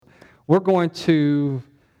we're going to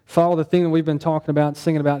follow the theme that we've been talking about,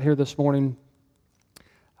 singing about here this morning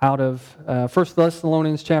out of 1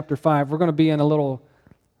 Thessalonians chapter 5. We're going to be in a little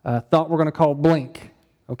thought we're going to call Blink,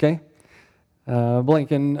 okay?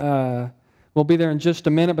 Blink, and we'll be there in just a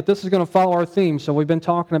minute, but this is going to follow our theme. So we've been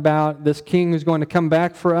talking about this king who's going to come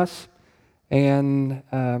back for us, and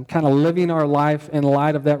kind of living our life in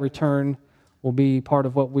light of that return will be part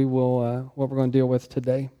of what we're going to deal with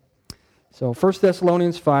today. So 1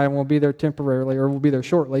 Thessalonians 5, and we'll be there temporarily, or we'll be there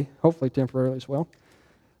shortly, hopefully temporarily as well.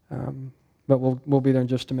 But we'll be there in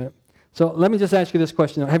just a minute. So let me just ask you this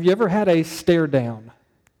question. Have you ever had a stare down?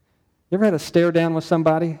 You ever had a stare down with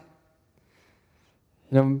somebody?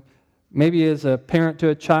 You know, maybe as a parent to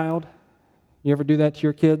a child, you ever do that to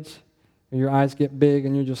your kids? And your eyes get big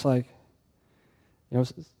and you're just like, you know,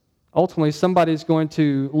 ultimately somebody's going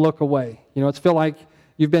to look away. You know, it's feel like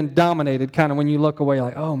you've been dominated kind of when you look away,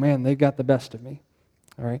 like, oh man, they got the best of me.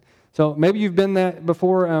 All right. So maybe you've been that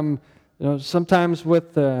before. You know, sometimes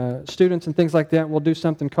with students and things like that, we'll do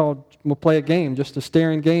something called, we'll play a game, just a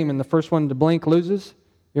staring game, and the first one to blink loses.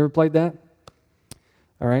 You ever played that?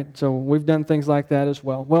 All right. So we've done things like that as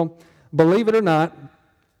well. Well, believe it or not,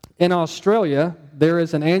 in Australia, there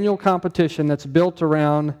is an annual competition that's built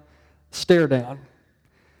around stare down.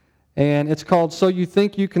 And it's called So You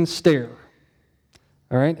Think You Can Stare.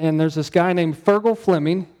 All right, and there's this guy named Fergal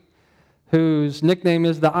Fleming, whose nickname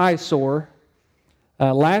is the Eyesore.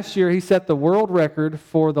 Last year, he set the world record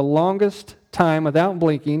for the longest time without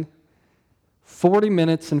blinking, 40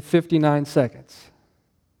 minutes and 59 seconds.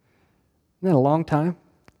 Isn't that a long time?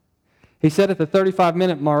 He said at the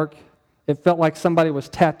 35-minute mark, it felt like somebody was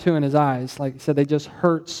tattooing his eyes. Like he said, they just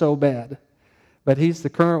hurt so bad. But he's the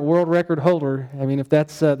current world record holder. I mean, if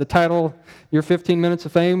that's the title, your 15 minutes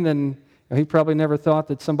of fame, then he probably never thought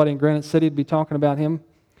that somebody in Granite City would be talking about him.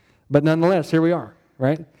 But nonetheless, here we are,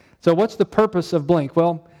 right? So what's the purpose of blink?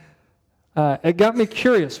 Well, it got me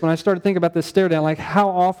curious when I started thinking about this stare down, like how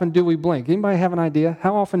often do we blink? Anybody have an idea?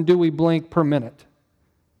 How often do we blink per minute?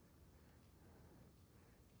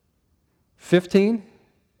 15?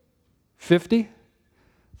 50?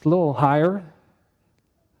 It's a little higher.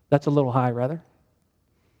 That's a little high, rather.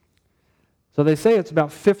 So they say it's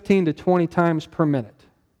about 15 to 20 times per minute.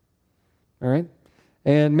 All right?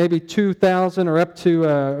 And maybe 2,000 or up to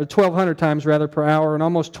 1,200 times, rather, per hour, and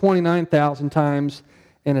almost 29,000 times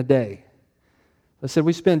in a day. I said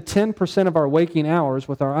we spend 10% of our waking hours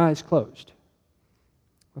with our eyes closed.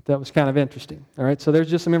 I thought that was kind of interesting. All right? So there's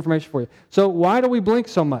just some information for you. So why do we blink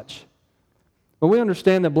so much? Well, we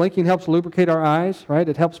understand that blinking helps lubricate our eyes, right?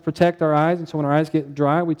 It helps protect our eyes, and so when our eyes get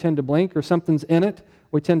dry, we tend to blink, or something's in it,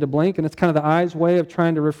 we tend to blink, and it's kind of the eye's way of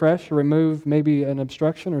trying to refresh or remove maybe an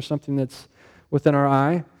obstruction or something that's within our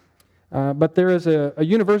eye. But there is a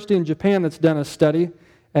university in Japan that's done a study,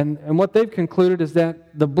 and what they've concluded is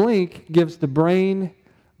that the blink gives the brain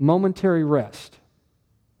momentary rest.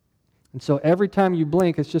 And so every time you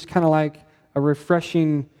blink, it's just kind of like a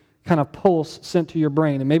refreshing kind of pulse sent to your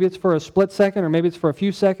brain. And maybe it's for a split second, or maybe it's for a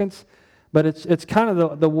few seconds, but it's kind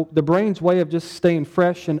of the brain's way of just staying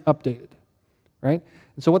fresh and updated, right?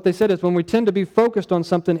 And so what they said is when we tend to be focused on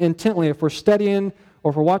something intently, if we're studying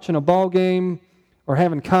or if we're watching a ball game or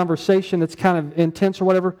having conversation that's kind of intense or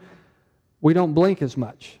whatever, we don't blink as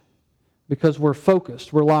much because we're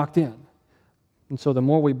focused, we're locked in. And so the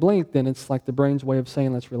more we blink, then it's like the brain's way of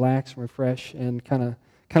saying let's relax and refresh and kind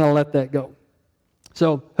of let that go.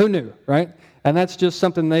 So who knew, right? And that's just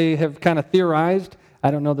something they have kind of theorized.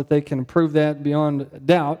 I don't know that they can prove that beyond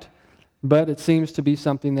doubt, but it seems to be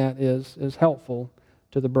something that is helpful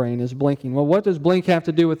to the brain, is blinking. Well, what does blink have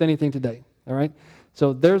to do with anything today? All right?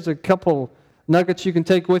 So there's a couple nuggets you can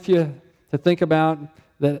take with you to think about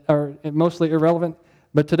that are mostly irrelevant,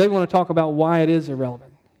 but today we want to talk about why it is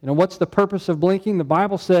irrelevant. You know, what's the purpose of blinking? The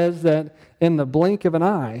Bible says that in the blink of an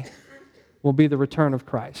eye will be the return of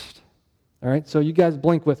Christ. All right, so you guys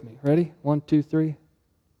blink with me. Ready? 1, 2, 3.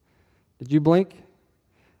 Did you blink?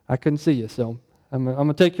 I couldn't see you, so I'm going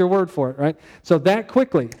to take your word for it, right? So that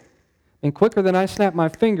quickly, and quicker than I snap my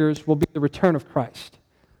fingers, will be the return of Christ.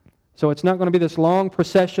 So it's not going to be this long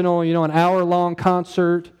processional, an hour-long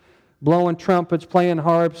concert, blowing trumpets, playing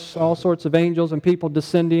harps, all sorts of angels and people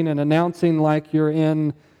descending and announcing like you're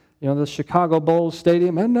in the Chicago Bulls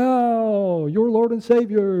Stadium, and now, your Lord and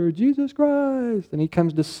Savior, Jesus Christ. And he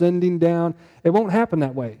comes descending down. It won't happen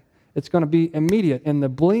that way. It's going to be immediate. In the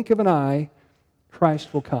blink of an eye,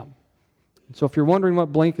 Christ will come. So if you're wondering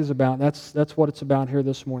what blink is about, that's what it's about here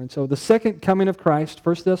this morning. So the second coming of Christ,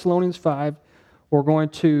 1 Thessalonians 5, we're going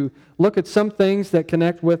to look at some things that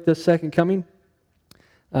connect with this second coming,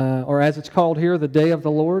 or as it's called here, the day of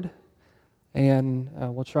the Lord. and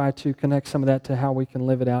we'll try to connect some of that to how we can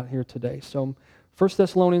live it out here today. So 1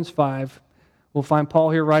 Thessalonians 5, we'll find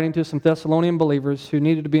Paul here writing to some Thessalonian believers who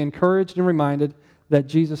needed to be encouraged and reminded that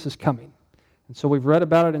Jesus is coming. And so we've read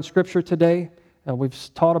about it in Scripture today. We've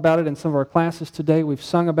taught about it in some of our classes today. We've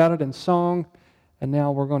sung about it in song. And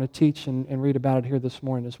now we're going to teach and read about it here this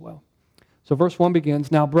morning as well. So verse 1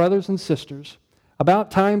 begins, "Now, brothers and sisters,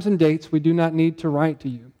 about times and dates we do not need to write to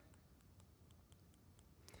you.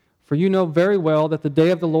 For you know very well that the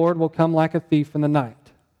day of the Lord will come like a thief in the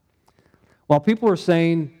night. While people are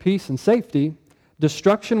saying peace and safety,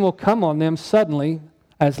 destruction will come on them suddenly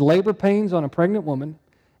as labor pains on a pregnant woman,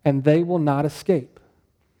 and they will not escape.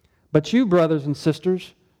 But you, brothers and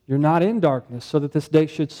sisters, you're not in darkness, so that this day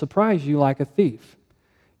should surprise you like a thief.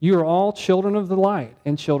 You are all children of the light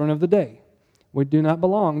and children of the day. We do not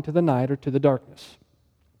belong to the night or to the darkness.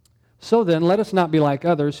 So then, let us not be like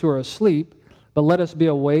others who are asleep, but let us be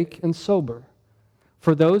awake and sober.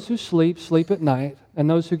 For those who sleep, sleep at night, and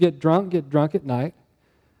those who get drunk at night.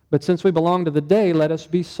 But since we belong to the day, let us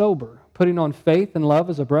be sober, putting on faith and love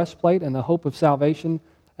as a breastplate and the hope of salvation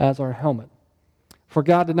as our helmet. For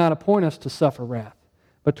God did not appoint us to suffer wrath,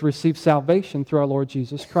 but to receive salvation through our Lord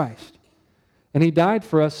Jesus Christ. And He died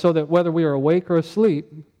for us so that whether we are awake or asleep,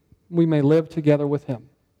 we may live together with Him.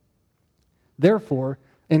 Therefore,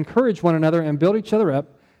 encourage one another and build each other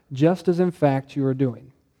up, just as in fact you are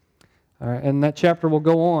doing." All right, and that chapter will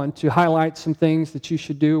go on to highlight some things that you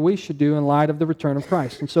should do, we should do in light of the return of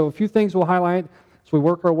Christ. And so a few things we'll highlight as we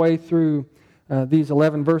work our way through these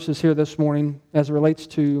 11 verses here this morning as it relates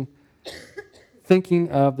to thinking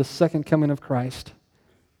of the second coming of Christ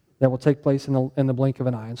that will take place in the blink of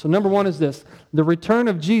an eye. And so number one is this: the return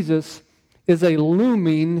of Jesus is a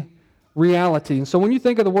looming reality. And so when you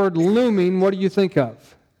think of the word looming, what do you think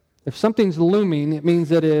of? If something's looming, it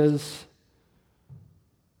means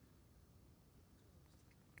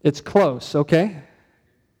it's close, okay?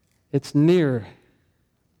 It's near.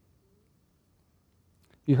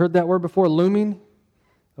 You heard that word before, looming?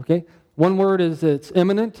 Okay. One word is it's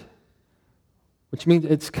imminent, which means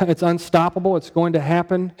it's unstoppable. It's going to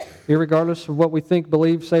happen, irregardless of what we think,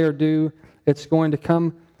 believe, say, or do. It's going to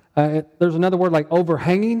come. There's another word like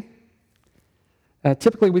overhanging.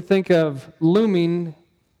 Typically, we think of looming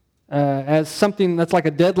as something that's like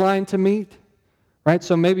a deadline to meet, right?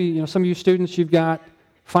 So maybe some of you students, you've got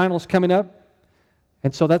finals coming up,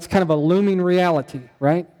 and so that's kind of a looming reality,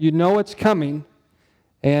 right? You know it's coming,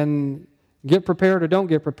 and get prepared or don't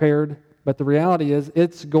get prepared, but the reality is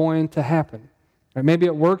it's going to happen. Or maybe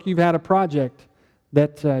at work you've had a project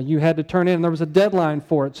that you had to turn in, and there was a deadline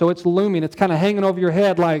for it, so it's looming. It's kind of hanging over your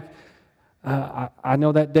head like, I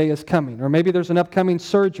know that day is coming. Or maybe there's an upcoming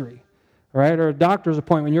surgery, right, or a doctor's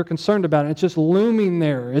appointment. You're concerned about it. It's just looming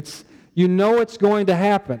there. You know it's going to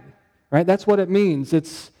happen, right? That's what it means.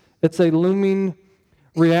 It's a looming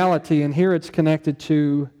reality, and here it's connected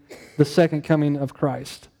to the second coming of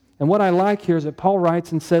Christ. And what I like here is that Paul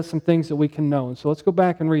writes and says some things that we can know. And so let's go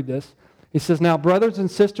back and read this. He says, "Now, brothers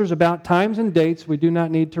and sisters, about times and dates we do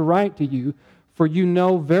not need to write to you, for you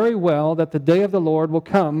know very well that the day of the Lord will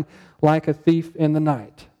come like a thief in the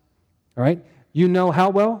night." All right? You know how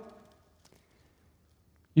well?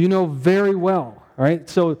 You know very well. All right?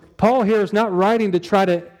 So Paul here is not writing to try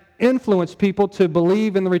to influence people to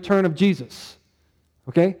believe in the return of Jesus.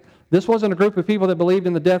 Okay? This wasn't a group of people that believed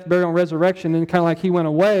in the death, burial, and resurrection and kind of like he went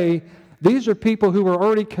away. These are people who were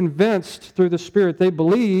already convinced through the Spirit. They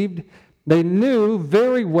believed, they knew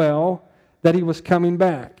very well that he was coming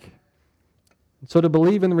back. And so to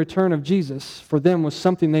believe in the return of Jesus for them was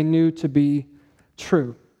something they knew to be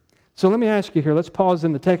true. So let me ask you here, let's pause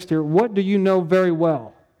in the text here. What do you know very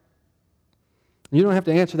well? You don't have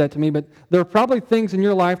to answer that to me, but there are probably things in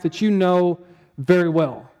your life that you know very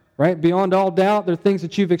well. Right? Beyond all doubt, there are things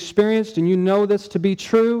that you've experienced and you know this to be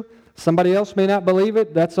true. Somebody else may not believe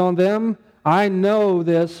it. That's on them. I know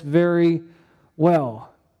this very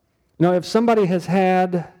well. If somebody has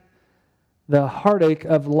had the heartache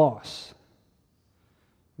of loss,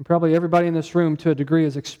 and probably everybody in this room to a degree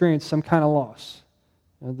has experienced some kind of loss,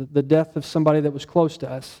 the death of somebody that was close to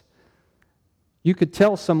us, you could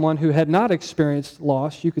tell someone who had not experienced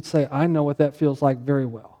loss, you could say, I know what that feels like very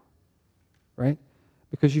well. Right?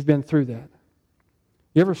 Because you've been through that.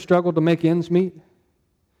 You ever struggled to make ends meet?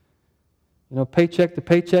 Paycheck to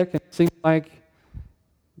paycheck, and it seems like,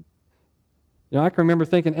 I can remember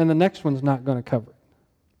thinking, and the next one's not going to cover it.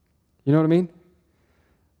 You know what I mean?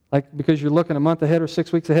 Like, because you're looking a month ahead or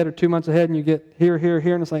 6 weeks ahead or 2 months ahead, and you get here,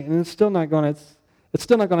 and it's like, and it's still not going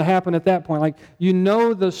to happen at that point. Like,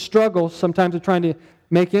 the struggle sometimes of trying to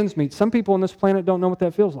make ends meet. Some people on this planet don't know what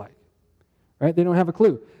that feels like. Right? They don't have a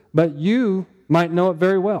clue. but you might know it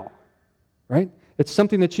very well, right? It's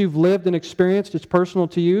something that you've lived and experienced. It's personal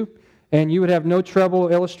to you, and you would have no trouble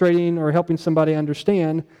illustrating or helping somebody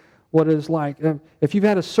understand what it is like. If you've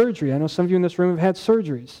had a surgery, I know some of you in this room have had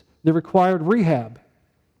surgeries that required rehab,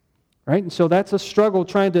 right? And so that's a struggle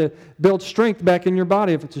trying to build strength back in your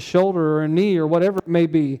body, if it's a shoulder or a knee or whatever it may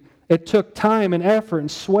be. It took time and effort and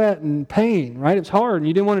sweat and pain, right? It's hard, and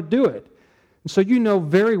you didn't want to do it. And so you know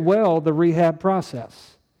very well the rehab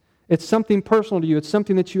process. It's something personal to you. It's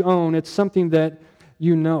something that you own. It's something that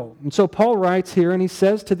you know. And so Paul writes here, and he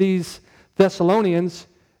says to these Thessalonians,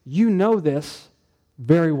 you know this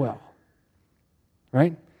very well,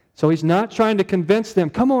 right? So he's not trying to convince them,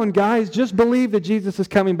 come on, guys, just believe that Jesus is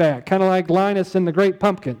coming back, kind of like Linus in The Great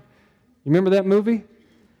Pumpkin. You remember that movie?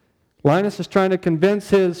 Linus is trying to convince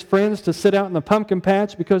his friends to sit out in the pumpkin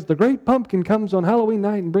patch because the Great Pumpkin comes on Halloween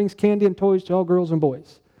night and brings candy and toys to all girls and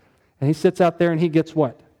boys. And he sits out there and he gets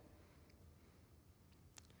what?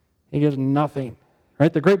 He gets nothing,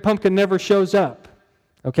 right? The Great Pumpkin never shows up,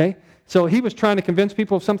 okay? So he was trying to convince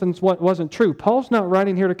people of something that wasn't true. Paul's not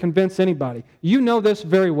writing here to convince anybody. You know this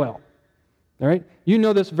very well, all right? You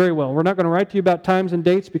know this very well. We're not going to write to you about times and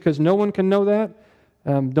dates because no one can know that.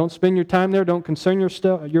 Don't spend your time there. Don't concern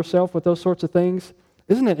yourself with those sorts of things.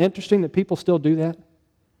 Isn't it interesting that people still do that?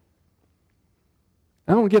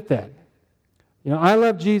 I don't get that. You know, I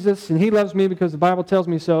love Jesus, and he loves me because the Bible tells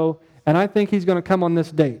me so, and I think he's going to come on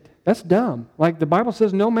this date. That's dumb. Like, the Bible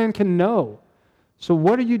says no man can know. So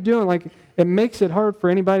what are you doing? Like, it makes it hard for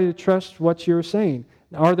anybody to trust what you're saying.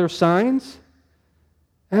 Are there signs?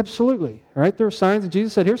 Absolutely. Right? There are signs. And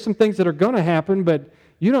Jesus said, here's some things that are going to happen, but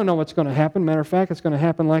you don't know what's going to happen. Matter of fact, it's going to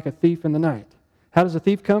happen like a thief in the night. How does a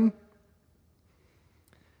thief come?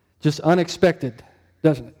 Just unexpected,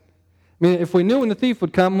 doesn't it? I mean, if we knew when the thief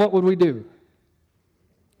would come, what would we do?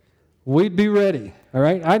 We'd be ready, all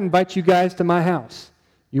right? I'd invite you guys to my house.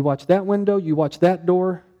 You watch that window, you watch that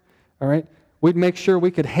door, all right? We'd make sure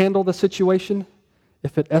we could handle the situation.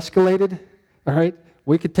 If it escalated, all right,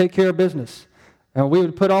 we could take care of business. We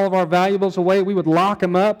would put all of our valuables away. We would lock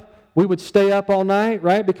them up. We would stay up all night,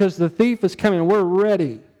 right? Because the thief is coming. We're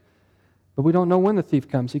ready. But we don't know when the thief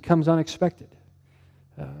comes. He comes unexpected.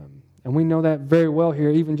 And we know that very well here,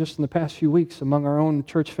 even just in the past few weeks among our own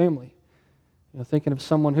church family. You know, thinking of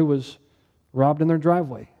someone who was robbed in their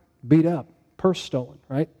driveway, beat up, purse stolen,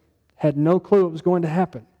 right? Had no clue it was going to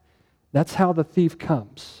happen. That's how the thief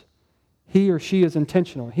comes. He or she is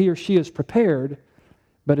intentional. He or she is prepared,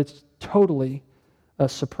 but it's totally a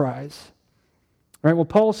surprise. All right, well,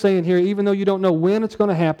 Paul's saying here, even though you don't know when it's going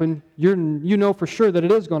to happen, you know for sure that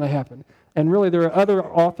it is going to happen. And really, there are other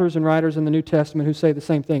authors and writers in the New Testament who say the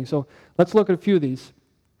same thing. So let's look at a few of these.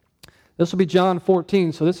 This will be John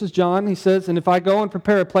 14. So this is John. He says, and if I go and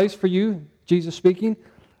prepare a place for you, Jesus speaking,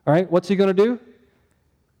 all right, what's he going to do?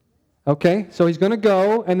 Okay, so he's going to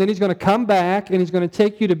go, and then he's going to come back, and he's going to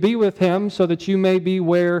take you to be with him so that you may be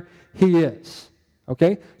where he is.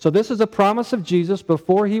 Okay, so this is a promise of Jesus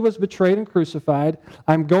before he was betrayed and crucified.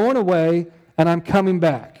 I'm going away, and I'm coming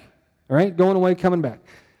back. All right, going away, coming back.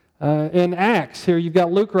 In Acts, here you've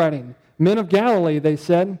got Luke writing, men of Galilee, they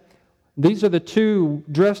said. These are the two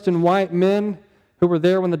dressed in white men who were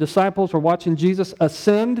there when the disciples were watching Jesus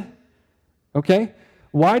ascend. Okay,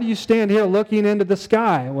 why do you stand here looking into the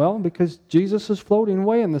sky? Well, because Jesus is floating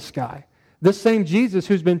away in the sky. This same Jesus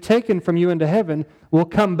who's been taken from you into heaven will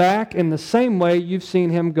come back in the same way you've seen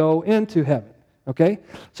him go into heaven. Okay?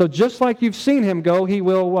 So just like you've seen him go, he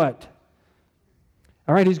will what?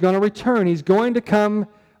 All right, he's going to return. He's going to come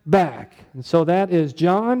back. And so that is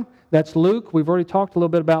John. That's Luke. We've already talked a little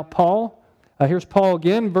bit about Paul. Here's Paul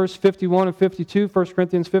again, verse 51 and 52, 1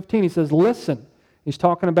 Corinthians 15. He says, listen. He's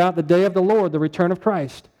talking about the day of the Lord, the return of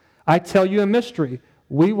Christ. I tell you a mystery.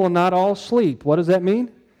 We will not all sleep. What does that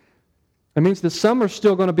mean? It means that some are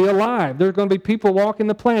still going to be alive. There are going to be people walking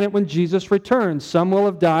the planet when Jesus returns. Some will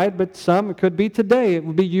have died, but some, it could be today. It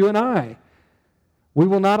will be you and I. We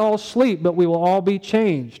will not all sleep, but we will all be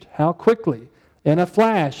changed. How quickly? In a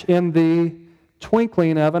flash, in the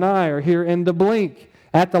twinkling of an eye, or here in the blink,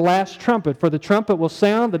 at the last trumpet. For the trumpet will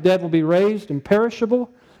sound, the dead will be raised imperishable,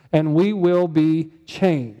 and we will be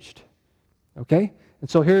changed. Okay? And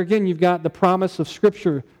so here again, you've got the promise of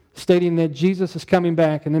Scripture stating that Jesus is coming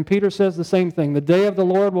back. And then Peter says the same thing. The day of the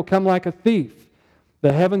Lord will come like a thief.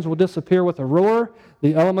 The heavens will disappear with a roar.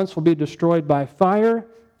 The elements will be destroyed by fire.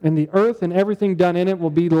 And the earth and everything done in it will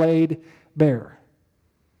be laid bare.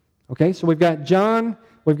 Okay, so we've got John,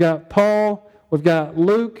 we've got Paul, we've got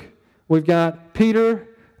Luke, we've got Peter.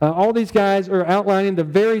 All these guys are outlining the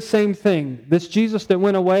very same thing. This Jesus that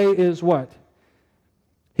went away is what?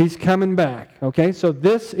 He's coming back. Okay, so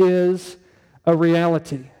this is a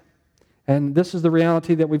reality. And this is the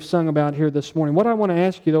reality that we've sung about here this morning. What I want to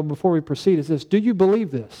ask you, though, before we proceed is this. Do you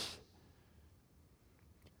believe this?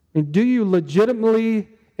 And do you legitimately,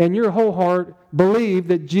 in your whole heart, believe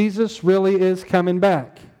that Jesus really is coming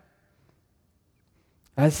back?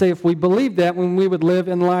 I say if we believe that, when we would live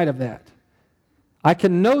in light of that. I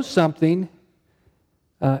can know something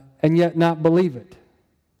and yet not believe it.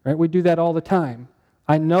 Right? We do that all the time.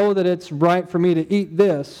 I know that it's right for me to eat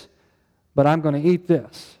this, but I'm going to eat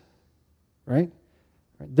this. Right?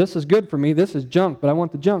 This is good for me. This is junk, but I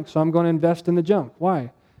want the junk, so I'm going to invest in the junk.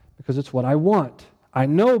 Why? Because it's what I want. I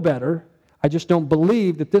know better. I just don't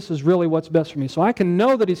believe that this is really what's best for me. So I can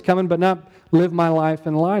know that He's coming, but not live my life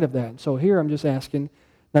in light of that. So here I'm just asking,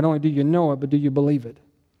 not only do you know it, but do you believe it?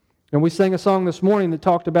 And we sang a song this morning that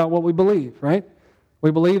talked about what we believe, right? We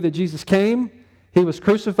believe that Jesus came, He was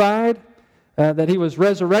crucified, that He was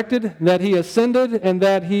resurrected, that He ascended, and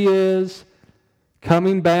that He is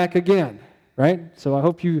coming back again, right? So I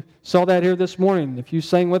hope you saw that here this morning. If you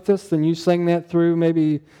sang with us, then you sang that through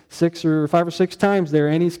maybe 5 or 6 times there,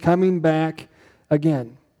 and He's coming back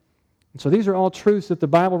again. And so these are all truths that the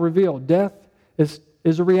Bible revealed. Death is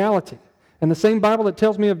a reality. And the same Bible that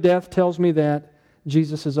tells me of death tells me that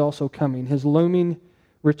Jesus is also coming. His looming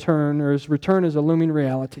return, or His return is a looming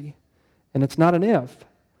reality. And it's not an if,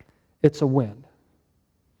 it's a when.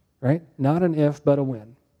 Right? Not an if, but a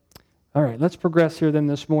when. All right, let's progress here then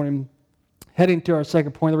this morning. Heading to our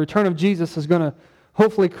second point, the return of Jesus is going to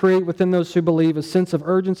hopefully create within those who believe a sense of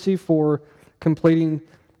urgency for completing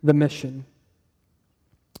the mission.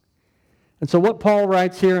 And so what Paul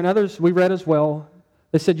writes here, and others we read as well,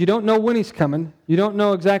 they said, you don't know when He's coming, you don't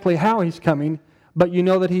know exactly how He's coming, but you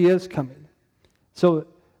know that He is coming. So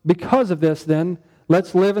because of this then,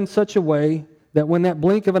 let's live in such a way that when that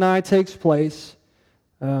blink of an eye takes place,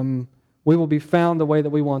 we will be found the way that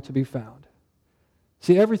we want to be found.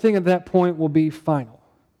 See, everything at that point will be final.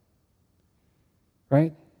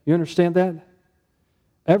 Right? You understand that?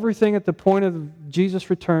 Everything at the point of Jesus'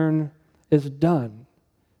 return is done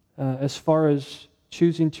as far as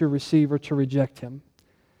choosing to receive or to reject Him.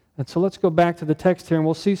 And so let's go back to the text here, and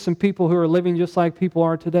we'll see some people who are living just like people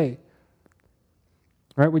are today.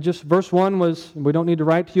 All right, verse 1 was, we don't need to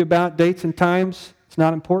write to you about dates and times. It's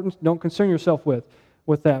not important. Don't concern yourself with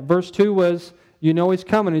that. Verse 2 was, you know He's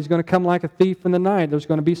coming. He's going to come like a thief in the night. There's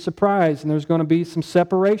going to be surprise, and there's going to be some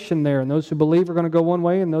separation there. And those who believe are going to go one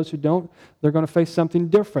way, and those who don't, they're going to face something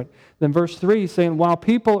different. Then verse 3 is saying, while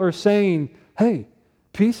people are saying, hey,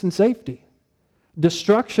 peace and safety,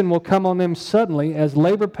 destruction will come on them suddenly as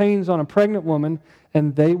labor pains on a pregnant woman,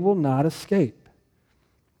 and they will not escape.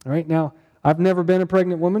 All right, now, I've never been a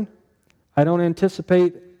pregnant woman. I don't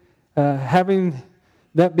anticipate having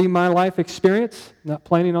that be my life experience. Not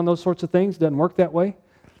planning on those sorts of things. Doesn't work that way.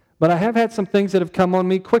 But I have had some things that have come on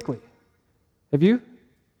me quickly. Have you?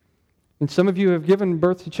 And some of you have given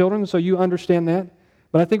birth to children, so you understand that.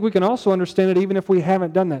 But I think we can also understand it even if we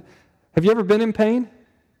haven't done that. Have you ever been in pain?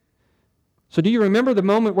 So do you remember the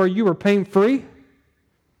moment where you were pain-free?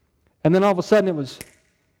 And then all of a sudden it was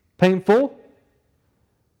painful?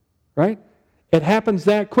 Right? It happens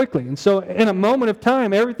that quickly. And so in a moment of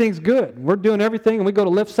time, everything's good. We're doing everything, and we go to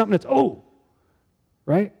lift something, it's, oh!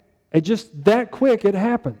 Right? It just, that quick, it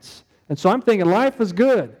happens. And so I'm thinking, life is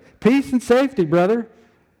good. Peace and safety, brother.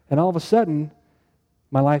 And all of a sudden,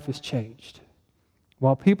 my life has changed.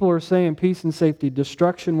 While people are saying peace and safety,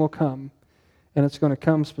 destruction will come. And it's going to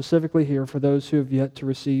come specifically here for those who have yet to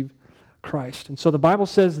receive Christ. And so the Bible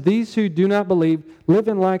says, these who do not believe live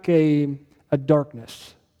in like a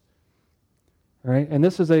darkness. All right? And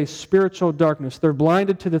this is a spiritual darkness. They're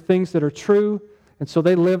blinded to the things that are true, and so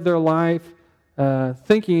they live their life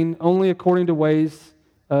thinking only according to ways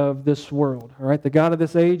of this world. All right? The God of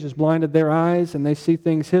this age has blinded their eyes, and they see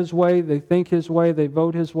things His way, they think His way, they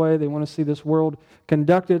vote His way, they want to see this world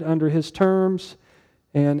conducted under His terms.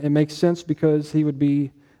 And it makes sense because He would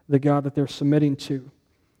be the God that they're submitting to.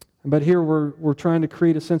 But here we're trying to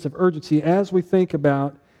create a sense of urgency as we think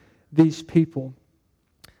about these people.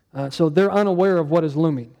 So they're unaware of what is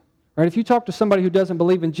looming. Right? If you talk to somebody who doesn't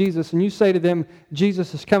believe in Jesus and you say to them,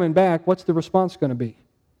 Jesus is coming back, what's the response going to be?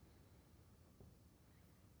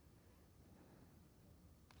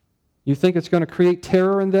 You think it's going to create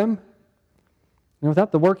terror in them? And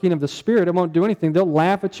without the working of the Spirit, it won't do anything. They'll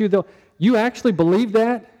laugh at you. You actually believe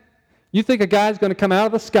that? You think a guy's going to come out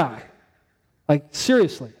of the sky? Like,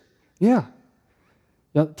 seriously? Yeah.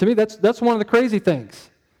 Now, to me, that's one of the crazy things.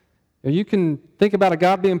 You can think about a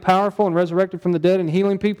God being powerful and resurrected from the dead and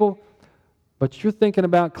healing people, but you're thinking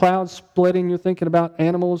about clouds splitting, you're thinking about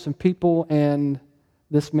animals and people, and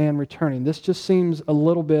this man returning. This just seems a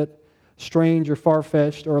little bit strange or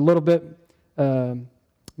far-fetched or a little bit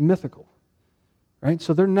mythical. Right?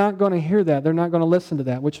 So they're not going to hear that. They're not going to listen to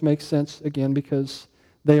that, which makes sense, again, because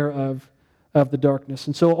they are of the darkness.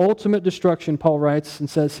 And so ultimate destruction, Paul writes and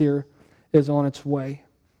says here, is on its way.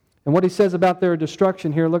 And what he says about their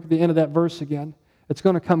destruction here, look at the end of that verse again. It's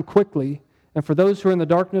going to come quickly. And for those who are in the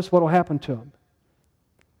darkness, what will happen to them?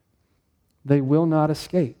 They will not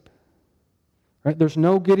escape. Right? There's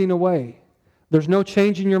no getting away. There's no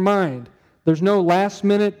changing your mind. There's no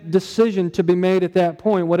last-minute decision to be made at that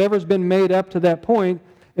point. Whatever's been made up to that point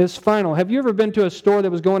is final. Have you ever been to a store that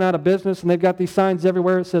was going out of business and they've got these signs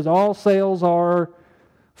everywhere that says all sales are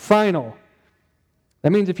final?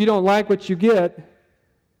 That means if you don't like what you get,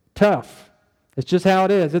 tough. It's just how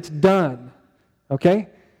it is. It's done. Okay?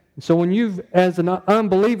 And so when you've, as an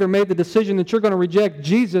unbeliever, made the decision that you're going to reject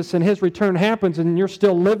Jesus and His return happens and you're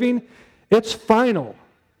still living, it's final.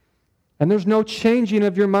 And there's no changing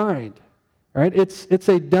of your mind. Right? It's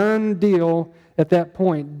a done deal at that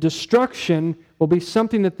point. Destruction will be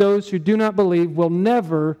something that those who do not believe will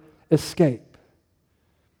never escape.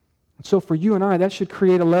 And so for you and I, that should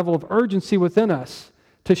create a level of urgency within us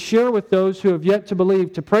to share with those who have yet to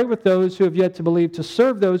believe, to pray with those who have yet to believe, to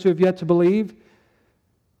serve those who have yet to believe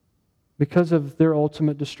because of their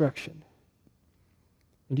ultimate destruction.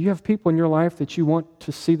 And do you have people in your life that you want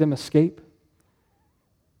to see them escape?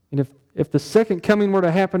 And if the second coming were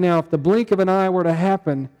to happen now, if the blink of an eye were to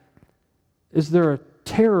happen, is there a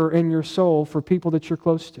terror in your soul for people that you're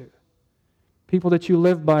close to? People that you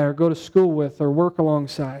live by or go to school with or work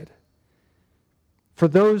alongside? For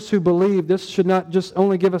those who believe, this should not just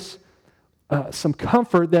only give us some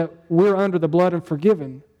comfort that we're under the blood and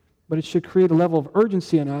forgiven, but it should create a level of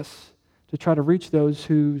urgency in us to try to reach those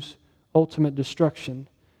whose ultimate destruction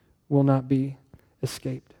will not be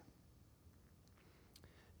escaped.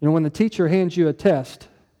 You know, when the teacher hands you a test,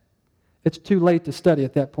 it's too late to study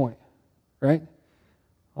at that point, right?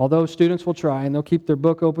 Although students will try, and they'll keep their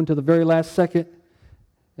book open to the very last second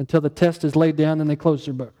until the test is laid down, then they close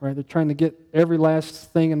their book, right? They're trying to get every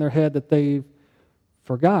last thing in their head that they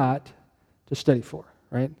forgot to study for,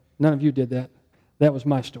 right? None of you did that. That was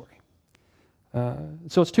my story.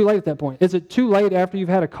 So it's too late at that point. Is it too late after you've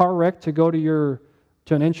had a car wreck to go to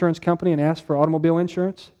an insurance company and ask for automobile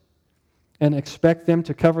insurance and expect them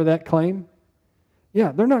to cover that claim?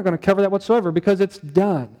 Yeah, they're not going to cover that whatsoever because it's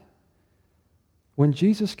done. When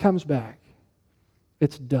Jesus comes back,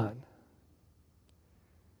 it's done.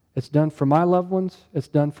 It's done for my loved ones. It's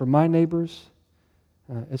done for my neighbors.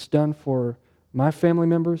 It's done for my family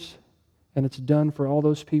members. And it's done for all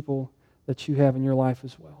those people that you have in your life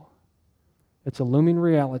as well. It's a looming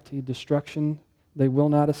reality. Destruction, they will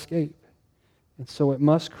not escape. And so it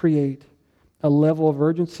must create a level of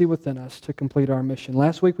urgency within us to complete our mission.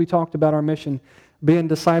 Last week we talked about our mission being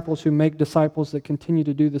disciples who make disciples that continue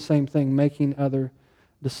to do the same thing, making other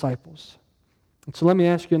disciples. And so let me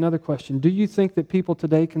ask you another question. Do you think that people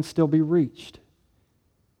today can still be reached?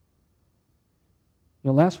 You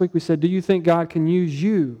know, last week we said, do you think God can use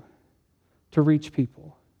you to reach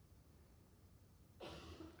people?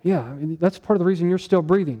 Yeah, I mean, that's part of the reason you're still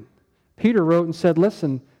breathing. Peter wrote and said,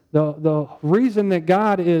 listen, the reason that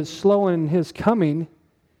God is slow in His coming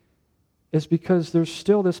is because there's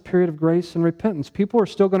still this period of grace and repentance. People are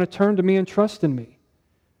still going to turn to me and trust in me.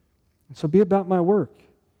 And so be about my work.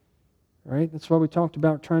 Right? That's why we talked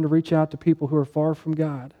about trying to reach out to people who are far from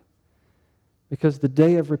God. Because the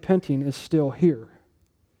day of repenting is still here.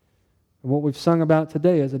 And what we've sung about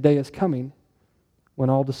today is a day is coming when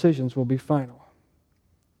all decisions will be final.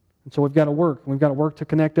 And so we've got to work. We've got to work to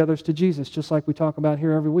connect others to Jesus, just like we talk about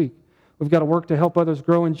here every week. We've got to work to help others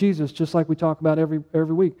grow in Jesus, just like we talk about every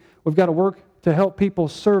week. We've got to work to help people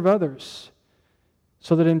serve others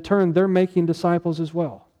so that in turn they're making disciples as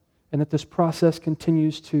well. And that this process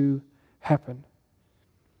continues to happen.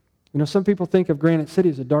 You know, some people think of Granite City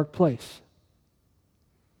as a dark place.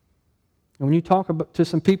 And when you talk to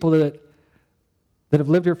some people that have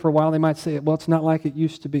lived here for a while, they might say, well, it's not like it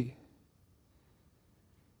used to be.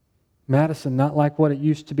 Madison, not like what it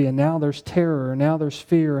used to be. And now there's terror, and now there's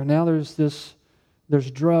fear, and now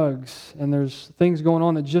there's drugs, and there's things going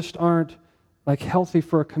on that just aren't like healthy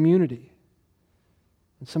for a community.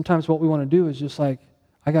 And sometimes what we want to do is just like,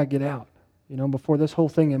 I got to get out, you know, before this whole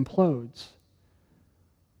thing implodes.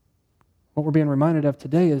 What we're being reminded of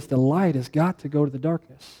today is the light has got to go to the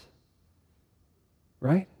darkness.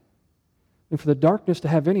 Right? And for the darkness to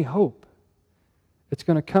have any hope, it's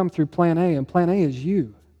going to come through plan A, and plan A is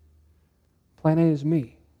you. Plan A is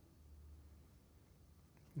me.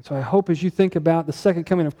 So I hope as you think about the second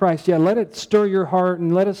coming of Christ, let it stir your heart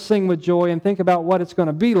and let us sing with joy and think about what it's going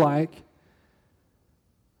to be like.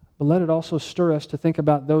 But let it also stir us to think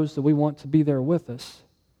about those that we want to be there with us,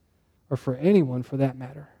 or for anyone for that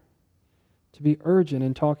matter. To be urgent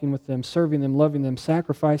in talking with them, serving them, loving them,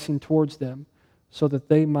 sacrificing towards them, so that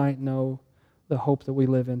they might know the hope that we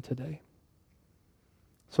live in today.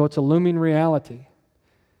 So it's a looming reality.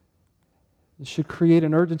 It should create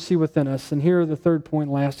an urgency within us. And here, the third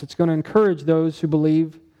point last, it's going to encourage those who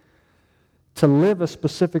believe to live a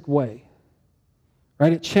specific way.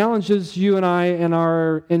 Right? It challenges you and I in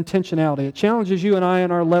our intentionality. It challenges you and I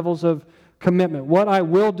in our levels of commitment. What I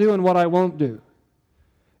will do and what I won't do.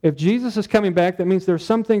 If Jesus is coming back, that means there are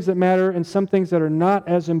some things that matter and some things that are not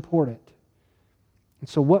as important. And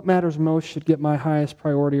so what matters most should get my highest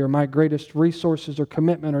priority or my greatest resources or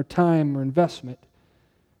commitment or time or investment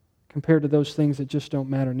compared to those things that just don't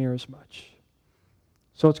matter near as much.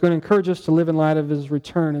 So it's going to encourage us to live in light of His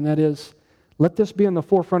return, and that is, let this be in the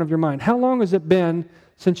forefront of your mind. How long has it been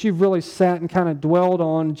since you've really sat and kind of dwelled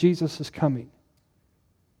on Jesus' coming?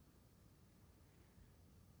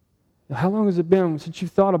 How long has it been since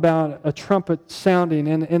you've thought about a trumpet sounding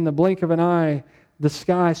and in the blink of an eye, the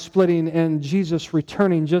sky splitting and Jesus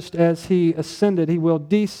returning just as He ascended, He will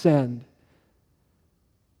descend?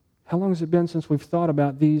 How long has it been since we've thought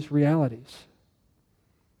about these realities?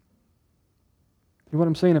 You know what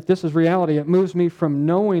I'm saying? If this is reality, it moves me from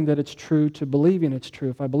knowing that it's true to believing it's true.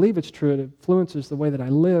 If I believe it's true, it influences the way that I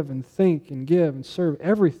live and think and give and serve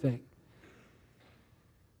everything.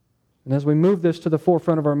 And as we move this to the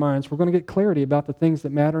forefront of our minds, we're going to get clarity about the things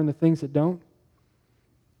that matter and the things that don't.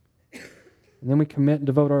 And then we commit and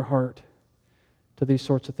devote our heart to these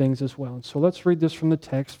sorts of things as well. And so let's read this from the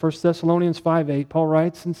text. 1 Thessalonians 5:8, Paul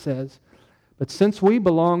writes and says, "But since we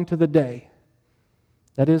belong to the day,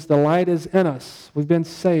 that is, the light is in us, we've been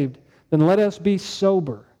saved, then let us be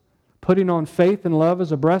sober, putting on faith and love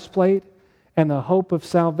as a breastplate and the hope of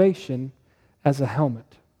salvation as a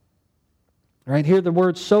helmet." All right, here the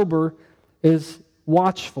word sober is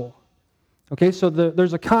watchful. Okay, so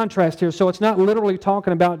there's a contrast here. So it's not literally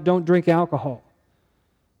talking about don't drink alcohol.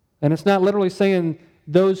 And it's not literally saying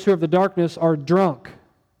those who are of the darkness are drunk.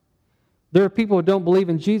 There are people who don't believe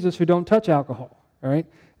in Jesus who don't touch alcohol. All right?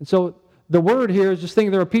 And so the word here is just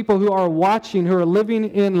thinking there are people who are watching, who are living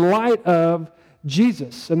in light of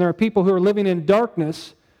Jesus. And there are people who are living in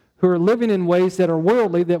darkness, who are living in ways that are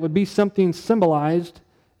worldly, that would be something symbolized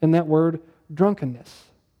in that word, drunkenness.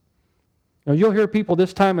 Now, you'll hear people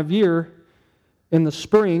this time of year in the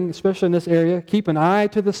spring, especially in this area, keep an eye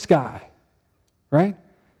to the sky. Right?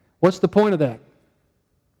 What's the point of that?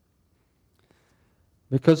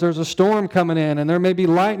 Because there's a storm coming in, and there may be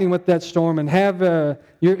lightning with that storm, and have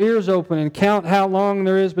your ears open and count how long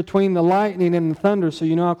there is between the lightning and the thunder so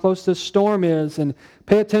you know how close this storm is, and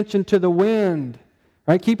pay attention to the wind.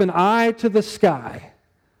 Right? Keep an eye to the sky.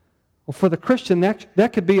 Well, for the Christian,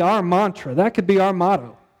 that could be our mantra. That could be our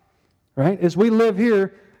motto. Right? As we live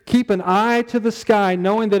here, keep an eye to the sky,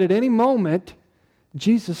 knowing that at any moment,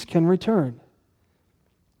 Jesus can return.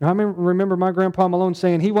 Now, I remember my grandpa Malone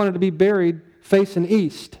saying he wanted to be buried facing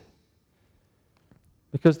east,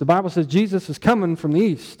 because the Bible says Jesus is coming from the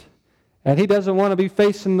east, and he doesn't want to be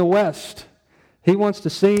facing the west. He wants to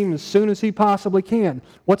see Him as soon as he possibly can.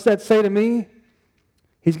 What's that say to me?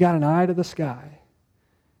 He's got an eye to the sky.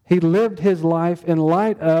 He lived his life in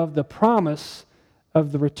light of the promise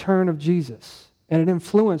of the return of Jesus, and it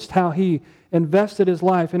influenced how he invested his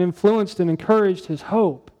life, and influenced and encouraged his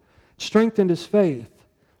hope, strengthened his faith,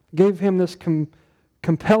 gave him this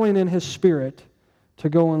compelling in his spirit to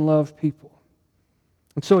go and love people.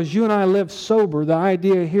 And so as you and I live sober, the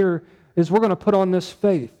idea here is we're going to put on this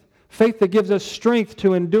faith. Faith that gives us strength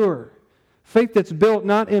to endure. Faith that's built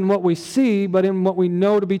not in what we see, but in what we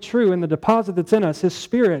know to be true, in the deposit that's in us. His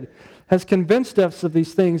Spirit has convinced us of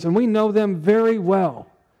these things, and we know them very well.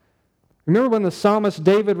 Remember when the psalmist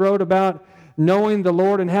David wrote about knowing the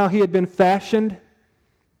Lord and how he had been fashioned?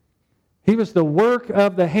 He was the work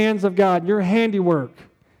of the hands of God, your handiwork.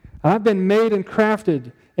 I've been made and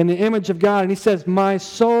crafted in the image of God. And he says, my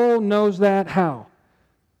soul knows that how?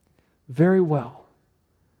 Very well.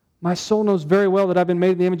 My soul knows very well that I've been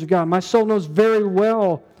made in the image of God. My soul knows very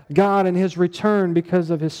well God and His return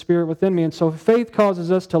because of His Spirit within me. And so faith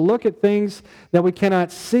causes us to look at things that we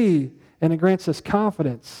cannot see, and it grants us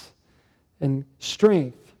confidence and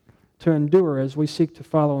strength to endure as we seek to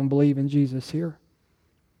follow and believe in Jesus here.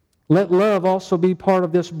 Let love also be part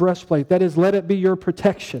of this breastplate. That is, let it be your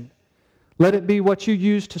protection. Let it be what you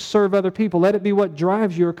use to serve other people. Let it be what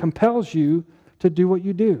drives you or compels you to do what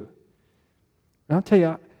you do. And I'll tell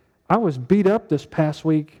you, I was beat up this past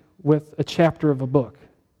week with a chapter of a book.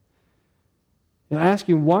 And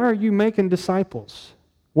asking, why are you making disciples?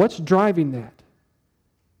 What's driving that?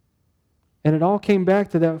 And it all came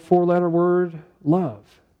back to that 4-letter word, love.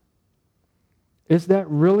 Is that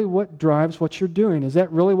really what drives what you're doing? Is that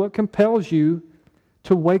really what compels you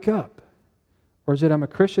to wake up? Or is it, I'm a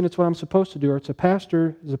Christian, it's what I'm supposed to do? Or it's a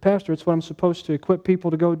pastor, it's what I'm supposed to equip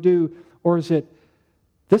people to go do? Or is it,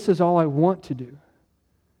 this is all I want to do?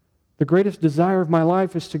 The greatest desire of my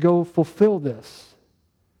life is to go fulfill this.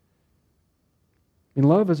 And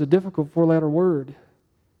love is a difficult 4-letter word.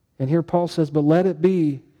 And here Paul says, but let it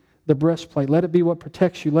be the breastplate. Let it be what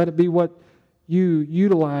protects you. Let it be what you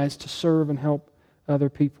utilize to serve and help other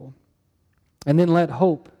people. And then let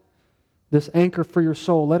hope, this anchor for your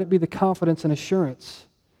soul, let it be the confidence and assurance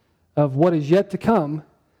of what is yet to come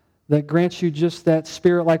that grants you just that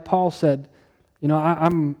spirit, like Paul said,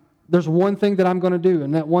 there's one thing that I'm going to do,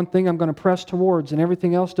 and that one thing I'm going to press towards, and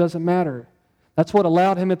everything else doesn't matter. That's what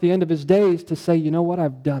allowed him at the end of his days to say, you know what,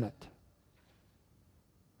 I've done it.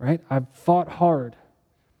 Right? I've fought hard.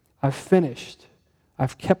 I've finished.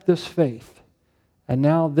 I've kept this faith. And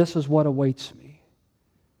now this is what awaits me.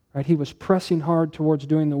 Right? He was pressing hard towards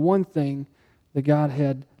doing the one thing that God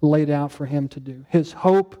had laid out for him to do. His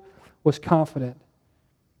hope was confident.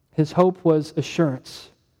 His hope was assurance.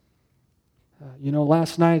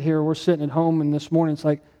 Last night here, we're sitting at home, and this morning it's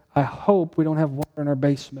like, I hope we don't have water in our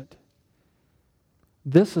basement.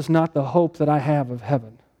 This is not the hope that I have of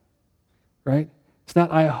heaven. Right? It's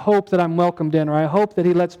not, I hope that I'm welcomed in, or I hope that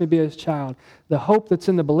he lets me be his child. The hope that's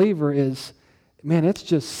in the believer is, man, it's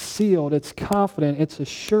just sealed, it's confident, it's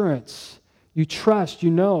assurance. You trust,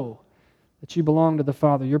 you know that you belong to the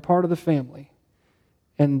Father. You're part of the family.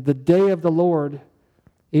 And the day of the Lord,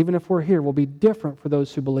 even if we're here, will be different for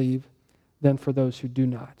those who believe than for those who do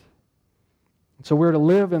not. And so we're to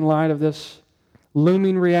live in light of this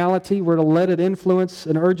looming reality. We're to let it influence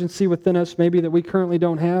an urgency within us maybe that we currently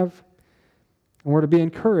don't have. And we're to be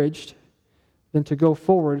encouraged then to go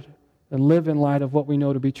forward and live in light of what we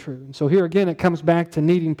know to be true. And so here again, it comes back to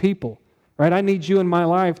needing people, right? I need you in my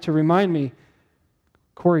life to remind me,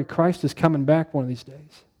 Corey, Christ is coming back one of these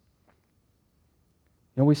days.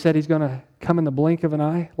 We said he's going to come in the blink of an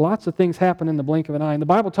eye. Lots of things happen in the blink of an eye. And the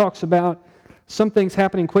Bible talks about some things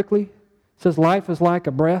happening quickly. It says life is like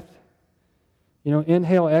a breath.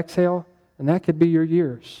 Inhale, exhale, and that could be your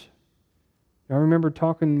years. I remember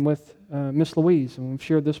talking with Miss Louise, and we've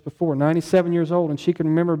shared this before, 97 years old, and she can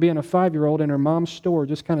remember being a 5-year-old in her mom's store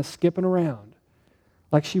just kind of skipping around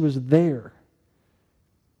like she was there.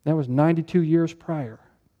 That was 92 years prior.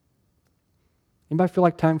 Anybody feel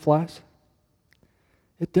like time flies?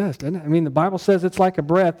 It does, doesn't it? The Bible says it's like a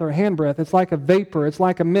breath or a hand breath. It's like a vapor. It's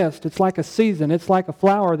like a mist. It's like a season. It's like a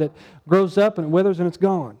flower that grows up and it withers and it's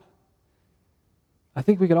gone. I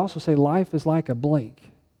think we could also say life is like a blink.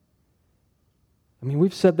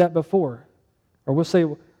 We've said that before. Or we'll say,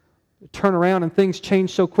 turn around and things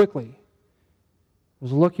change so quickly. I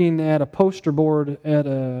was looking at a poster board at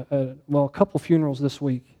a couple funerals this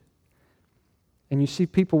week. And you see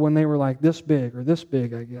people when they were like this big, or this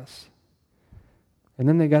big, I guess. And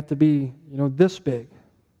then they got to be, this big.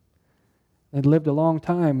 They'd lived a long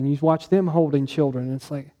time, and you watch them holding children, and it's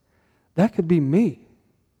like, that could be me.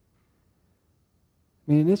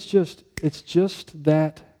 It's just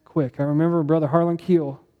that quick. I remember Brother Harlan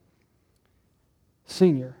Keel,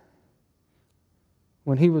 Sr.,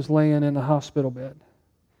 when he was laying in the hospital bed,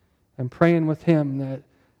 and praying with him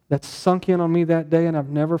that sunk in on me that day, and I've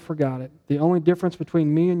never forgot it. The only difference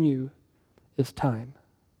between me and you is time.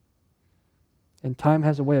 And time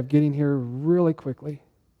has a way of getting here really quickly.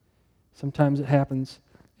 Sometimes it happens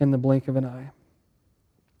in the blink of an eye.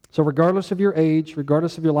 So regardless of your age,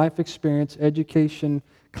 regardless of your life experience, education,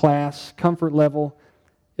 class, comfort level,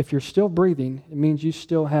 if you're still breathing, it means you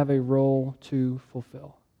still have a role to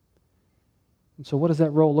fulfill. And so what does that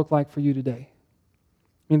role look like for you today?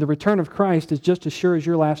 The return of Christ is just as sure as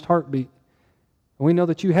your last heartbeat. And we know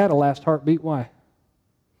that you had a last heartbeat. Why?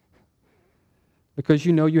 Because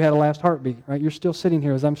you know you had a last heartbeat, right? You're still sitting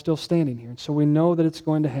here as I'm still standing here. And so we know that it's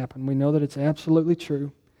going to happen. We know that it's absolutely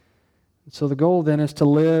true. And so the goal then is to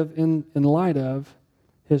live in light of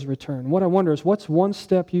his return. What I wonder is, what's one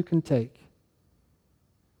step you can take?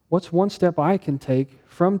 What's one step I can take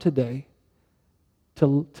from today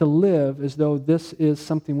to live as though this is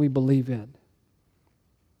something we believe in?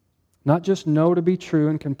 Not just know to be true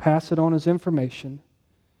and can pass it on as information,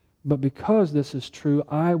 but because this is true,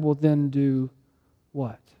 I will then do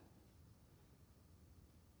what?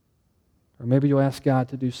 Or maybe you'll ask God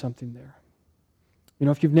to do something there.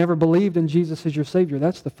 If you've never believed in Jesus as your Savior,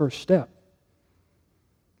 that's the first step.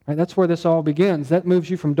 Right? That's where this all begins. That moves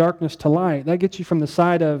you from darkness to light. That gets you from the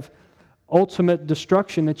side of ultimate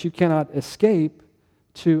destruction that you cannot escape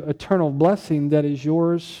to eternal blessing that is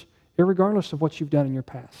yours irregardless of what you've done in your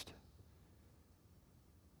past.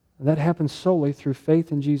 And that happens solely through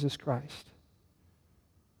faith in Jesus Christ.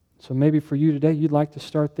 So maybe for you today, you'd like to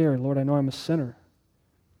start there. Lord, I know I'm a sinner.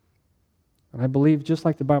 And I believe, just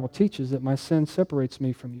like the Bible teaches, that my sin separates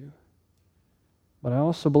me from you. But I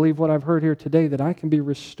also believe what I've heard here today, that I can be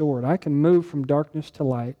restored. I can move from darkness to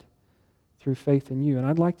light through faith in you. And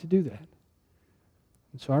I'd like to do that.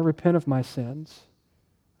 And so I repent of my sins.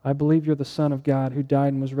 I believe you're the Son of God who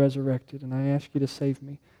died and was resurrected, and I ask you to save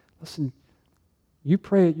me. Listen, you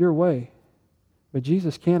pray it your way, but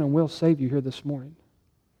Jesus can and will save you here this morning.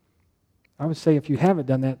 I would say if you haven't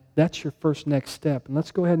done that, that's your first next step. And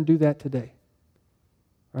let's go ahead and do that today.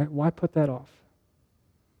 All right? Why put that off?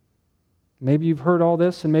 Maybe you've heard all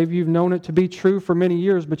this, and maybe you've known it to be true for many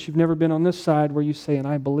years, but you've never been on this side where you say, and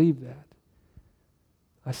I believe that.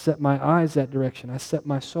 I set my eyes that direction. I set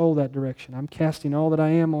my soul that direction. I'm casting all that I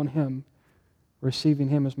am on Him, receiving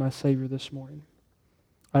Him as my Savior this morning.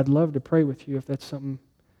 I'd love to pray with you if that's something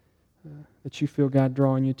that you feel God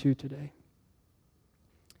drawing you to today.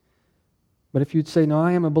 But if you'd say, no,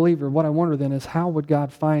 I am a believer, what I wonder then is, how would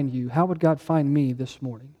God find you? How would God find me this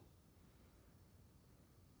morning?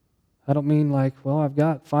 I don't mean like, well, I've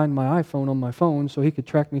got Find My iPhone on my phone so He could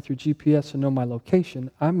track me through GPS and know my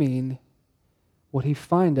location. I mean, would He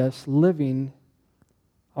find us living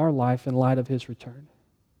our life in light of His return?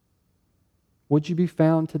 Would you be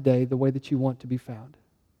found today the way that you want to be found?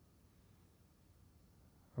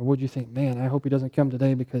 Or would you think, man, I hope He doesn't come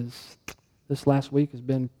today because this last week has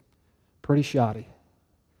been pretty shoddy.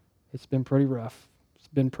 It's been pretty rough. It's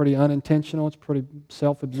been pretty unintentional. It's pretty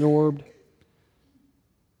self-absorbed.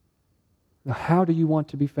 Now, how do you want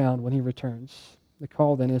to be found when He returns? The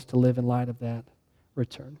call then is to live in light of that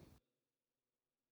return.